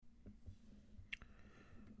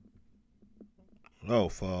Oh,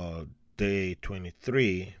 for day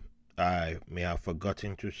 23, I may have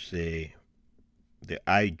forgotten to say the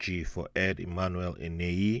IG for Ed Emmanuel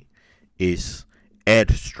Enei is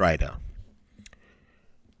Ed Strider.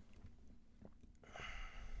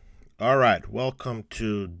 All right, welcome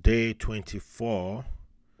to day 24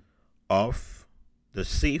 of the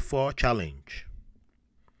C4 Challenge.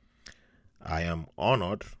 I am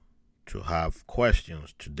honored to have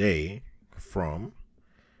questions today from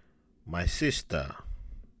my sister,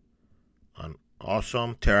 an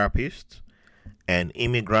awesome therapist and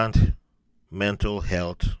immigrant mental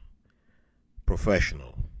health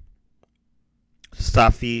professional,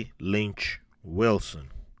 Safi Lynch Wilson.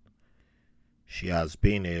 She has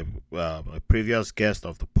been a previous guest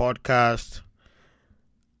of the podcast.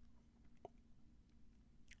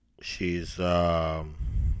 She's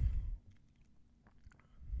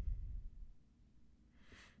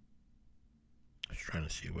trying to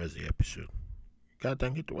see where's the episode. God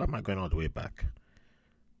dang it! Why am I going all the way back?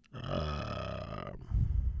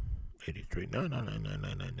 83. No.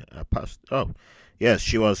 I passed. Oh, yes.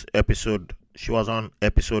 She was on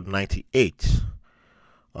episode 98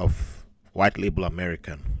 of White Label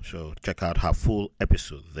American. So check out her full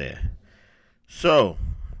episode there. So,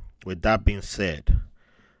 with that being said,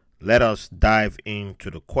 let us dive into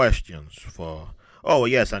the questions for. Oh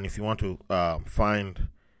yes, and if you want to find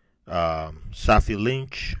Safi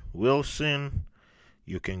Lynch Wilson,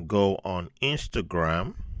 you can go on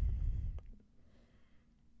Instagram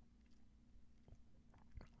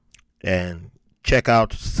and check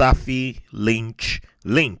out Safi Lynch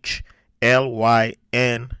Lynch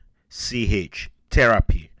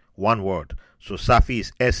therapy, one word. So Safi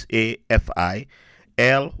is SAFI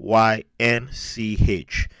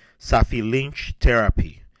LYNCH, Safi Lynch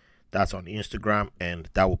therapy. That's on Instagram, and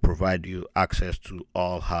that will provide you access to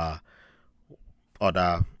all her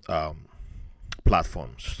other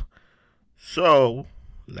platforms. So,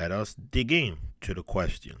 let us dig in to the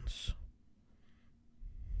questions.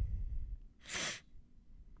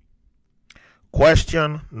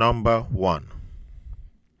 Question number 1.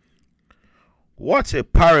 What's a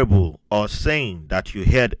parable or saying that you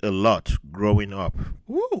heard a lot growing up?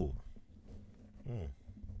 Woo!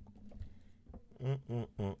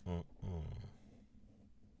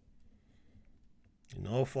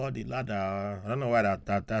 For the ladder. I don't know why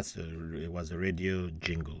it was a radio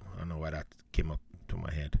jingle. I don't know why that came up to my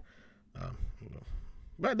head.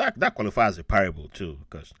 But that qualifies as a parable too,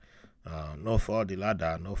 because no for the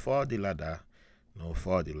ladder, no for the ladder, no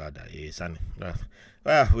for the ladder. Yes, and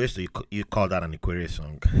we used to you call that an Aquarius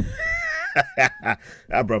song.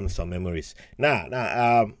 That brought me some memories.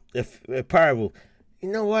 If a parable.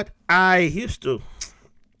 You know what? I used to,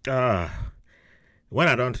 when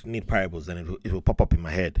I don't need parables, then it will pop up in my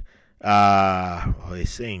head. He's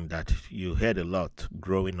saying that you heard a lot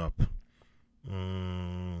growing up.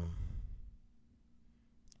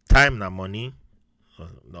 Time na money,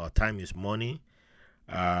 or time is money.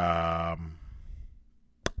 There's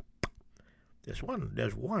one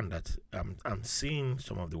that I'm seeing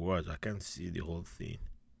some of the words. I can't see the whole thing.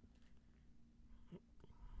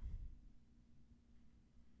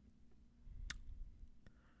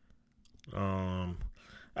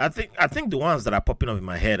 I think the ones that are popping up in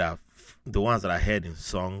my head are the ones that I heard in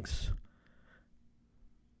songs.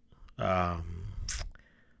 Oh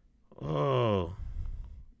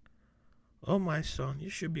my son, you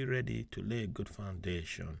should be ready to lay a good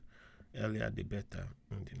foundation. Earlier the better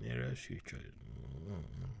in the nearest future.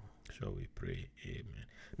 So we pray, amen.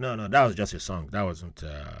 No, that was just a song. That wasn't.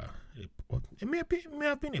 It may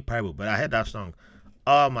have been a parable, but I heard that song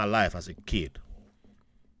all my life as a kid.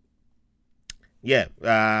 Yeah,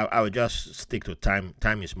 I would just stick to time.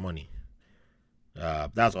 Time is money.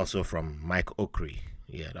 That's also from Mike Okri.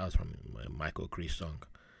 Yeah, that was from Mike Okri's song.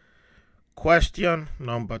 Question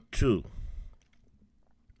number 2.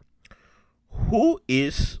 Who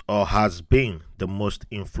is or has been the most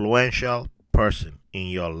influential person in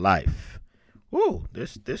your life? Ooh,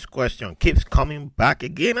 this question keeps coming back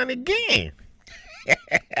again and again.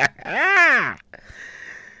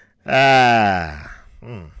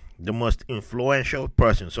 The most influential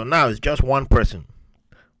person. So now it's just one person.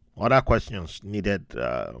 Other questions needed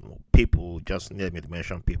people, just needed me to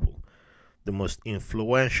mention people. The most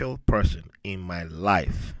influential person in my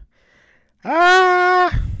life.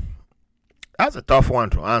 That's a tough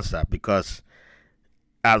one to answer, because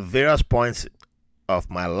at various points of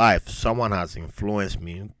my life, someone has influenced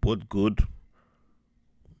me, both good,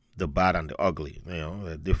 the bad, and the ugly.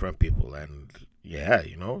 They're different people. And yeah,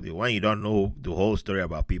 when you don't know the whole story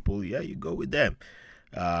about people, you go with them.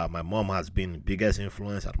 My mom has been the biggest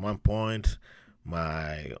influence at one point.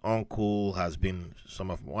 My uncle has been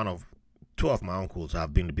two of my uncles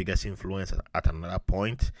have been the biggest influence at another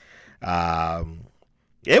point. Um,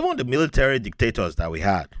 Even the military dictators that we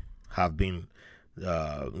had have been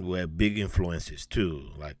were big influences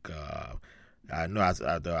too. Like I know,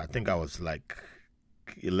 I think I was like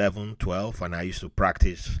 11, 12, and I used to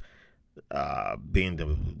practice being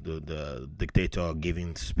the dictator,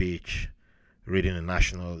 giving speech, reading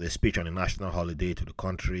the speech on a national holiday to the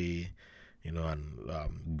country,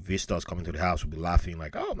 and visitors coming to the house would be laughing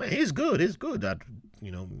like, "Oh man, he's good at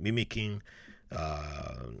mimicking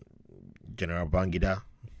uh, General Bangida."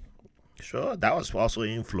 So that was also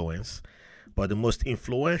influence, but the most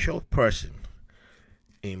influential person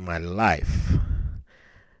in my life,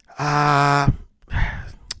 uh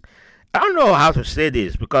I don't know how to say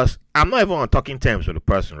this because I'm not even on talking terms with the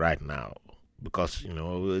person right now because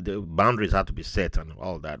the boundaries had to be set and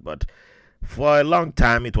all that. But for a long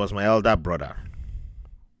time, it was my elder brother,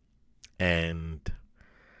 and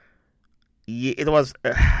it was.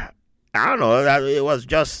 I don't know. It was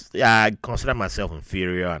just I consider myself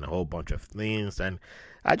inferior and a whole bunch of things, and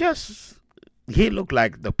I just he looked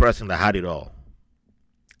like the person that had it all,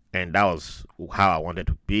 and that was how I wanted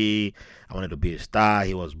to be. I wanted to be a star.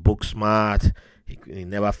 He was book smart. He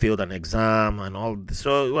never failed an exam and all.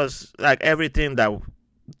 So it was like everything that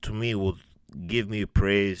to me would give me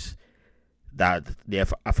praise that the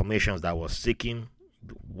affirmations that I was seeking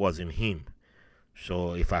was in him.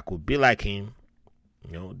 So if I could be like him,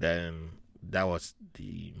 then that was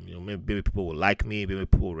maybe people will like me, maybe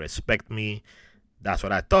people will respect me. That's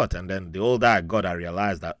what I thought. And then the older I got, I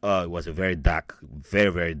realized that it was a very dark,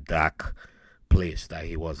 very very dark place that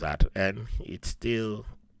he was at, and it's still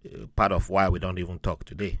part of why we don't even talk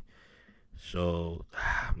today. So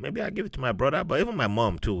maybe I give it to my brother, but even my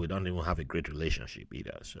mom too. We don't even have a great relationship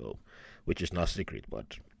either. So, which is not secret,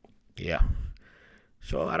 but yeah.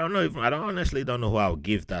 So I don't know. I don't honestly don't know who I would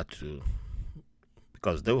give that to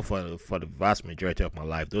because they were for the vast majority of my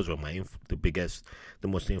life. Those were the biggest, the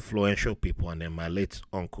most influential people, and then my late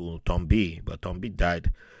uncle Tom B. But Tom B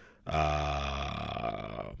died.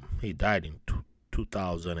 He died in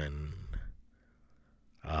 2000 and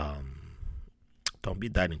um, Tom B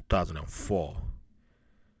died in 2004.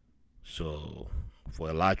 So for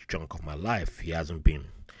a large chunk of my life, he hasn't been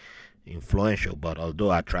influential. But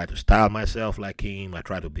although I try to style myself like him, I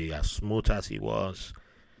try to be as smooth as he was.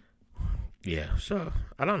 Yeah, so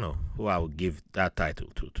I don't know who I would give that title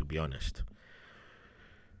to be honest.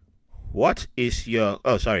 What is your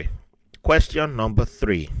question number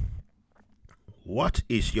 3. What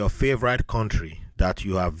is your favorite country that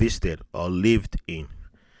you have visited or lived in?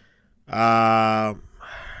 Well,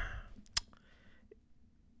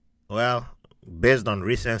 based on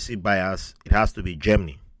recency bias, it has to be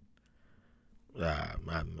Germany.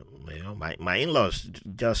 My in-laws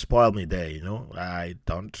just spoiled me there. I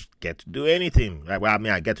don't get to do anything. Well, I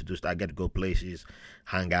mean, I get to go places,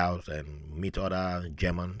 hang out, and meet other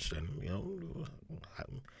Germans, and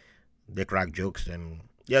they crack jokes, and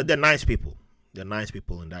yeah, they're nice people. They're nice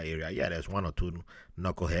people in that area. Yeah, there's one or two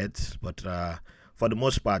knuckleheads, but for the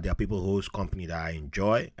most part, there are people whose company that I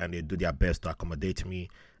enjoy, and they do their best to accommodate me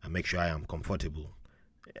and make sure I am comfortable.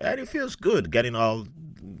 And it feels good getting all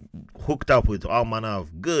hooked up with all manner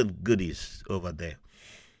of goodies over there.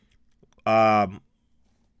 Um,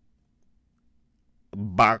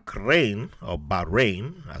 Bahrain,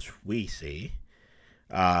 as we say,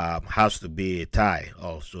 has to be a tie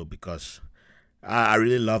also because I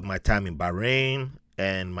really love my time in Bahrain,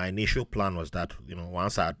 and my initial plan was that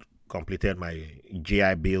once I completed my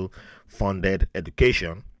GI Bill funded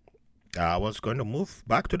education, I was going to move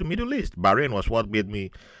back to the Middle East. Bahrain was what made me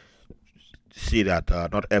see that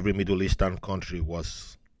not every Middle Eastern country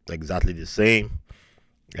was exactly the same,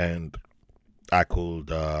 and I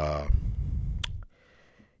could, I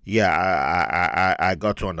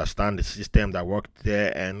got to understand the system that worked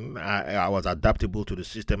there, and I was adaptable to the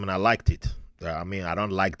system, and I liked it. I mean, I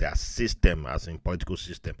don't like their system as in political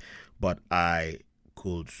system, but I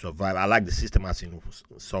could survive. I like the system as in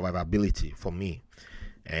survivability for me,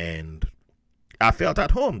 and I felt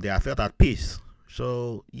at home there. I felt at peace.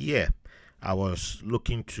 So yeah, I was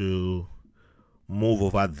looking to move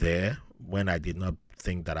over there when I did not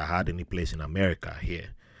think that I had any place in America here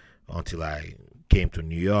until I came to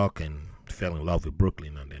New York and fell in love with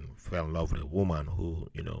Brooklyn, and then fell in love with a woman who,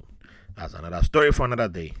 that's another story for another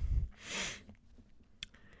day.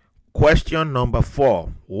 Question number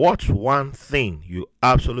 4. What's one thing you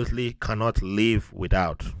absolutely cannot live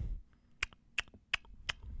without?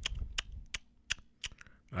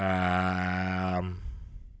 I'm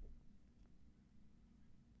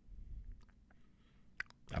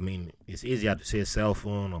mean, it's easier to say cell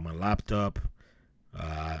phone or my laptop.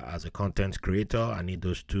 As a content creator, I need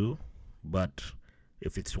those two. But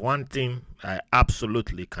if it's one thing I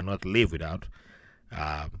absolutely cannot live without,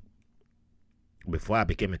 uh, before I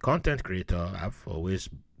became a content creator, I've always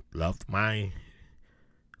loved my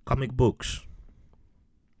comic books.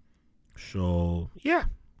 So, yeah,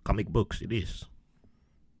 comic books it is.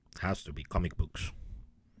 It has to be comic books.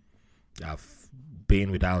 I've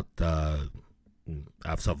been without,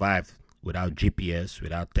 I've survived without GPS,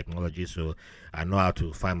 without technology, so I know how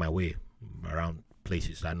to find my way around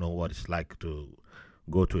places. I know what it's like to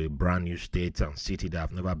go to a brand new state and city that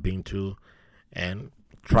I've never been to and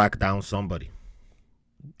track down somebody.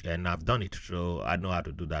 And I've done it, so I know how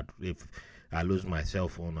to do that. If I lose my cell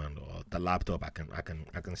phone and or the laptop, I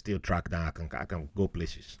can still track down. I can go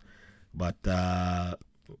places. But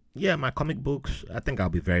yeah, my comic books. I think I'll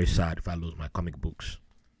be very sad if I lose my comic books.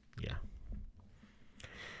 Yeah.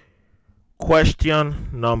 Question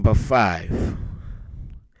number 5.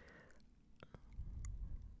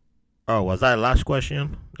 Oh, was that the last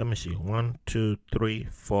question? Let me see. 1, 2, 3,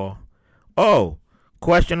 4. Oh,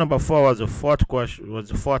 question number 4 was the fourth question. Was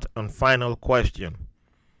the fourth and final question.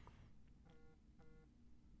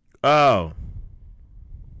 Oh,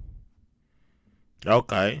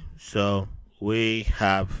 okay. So we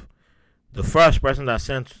have the first person that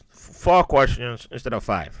sent 4 questions instead of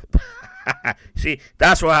 5. See,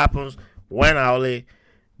 that's what happens when I only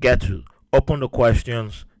get to open the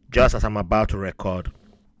questions just as I'm about to record,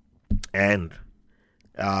 and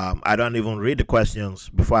I don't even read the questions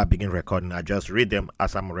before I begin recording. I just read them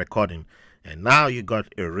as I'm recording, and now you got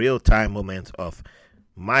a real-time moment of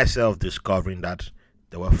myself discovering that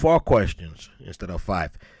there were 4 questions instead of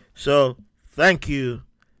 5. So thank you,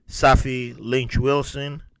 Safi, Lynch,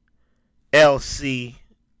 Wilson, LCSW.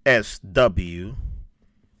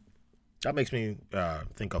 That makes me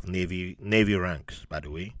think of Navy ranks, by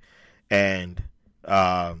the way. And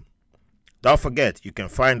don't forget, you can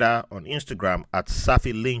find her on Instagram at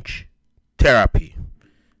Safi Lynch Therapy.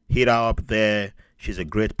 Hit her up there. She's a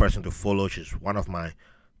great person to follow. She's one of my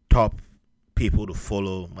top people to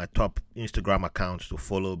follow, my top Instagram accounts to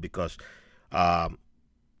follow, because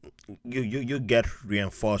you get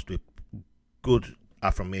reinforced with good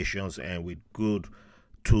affirmations and with good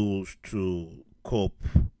tools to cope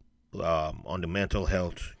on the mental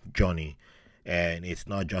health journey. And it's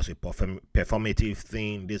not just a performative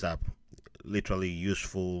thing. These are literally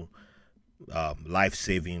useful,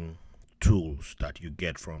 life-saving tools that you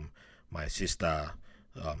get from my sister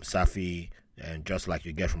Safi, and just like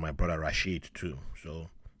you get from my brother Rashid too. So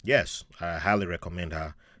yes, I highly recommend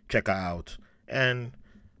her. Check her out, and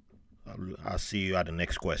I'll see you at the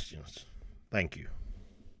next questions. Thank you.